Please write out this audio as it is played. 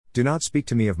Do not speak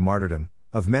to me of martyrdom,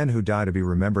 of men who die to be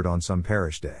remembered on some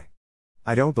perish day.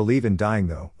 I don't believe in dying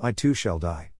though, I too shall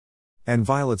die. And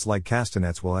violets like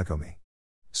castanets will echo me.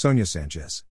 Sonia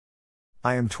Sanchez.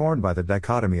 I am torn by the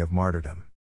dichotomy of martyrdom.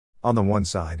 On the one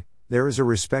side, there is a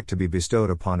respect to be bestowed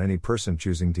upon any person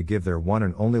choosing to give their one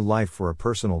and only life for a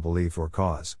personal belief or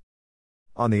cause.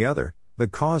 On the other, the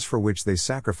cause for which they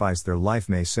sacrifice their life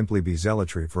may simply be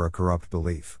zealotry for a corrupt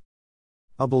belief.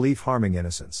 A belief harming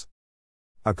innocence.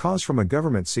 A cause from a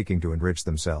government seeking to enrich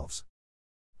themselves.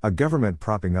 A government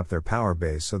propping up their power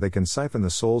base so they can siphon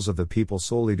the souls of the people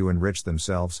solely to enrich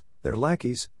themselves, their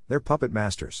lackeys, their puppet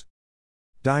masters.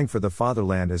 Dying for the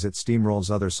fatherland as it steamrolls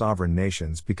other sovereign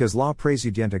nations because La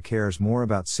Presidenta cares more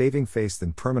about saving face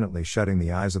than permanently shutting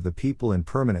the eyes of the people in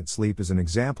permanent sleep is an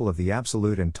example of the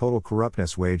absolute and total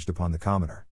corruptness waged upon the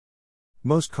commoner.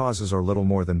 Most causes are little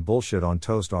more than bullshit on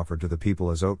toast offered to the people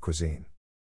as haute cuisine.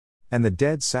 And the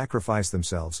dead sacrifice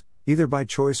themselves, either by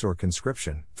choice or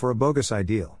conscription, for a bogus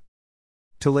ideal.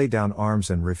 To lay down arms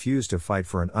and refuse to fight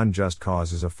for an unjust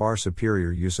cause is a far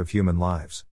superior use of human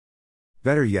lives.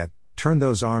 Better yet, turn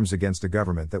those arms against a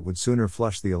government that would sooner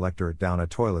flush the electorate down a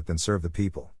toilet than serve the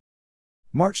people.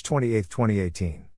 March 28, 2018.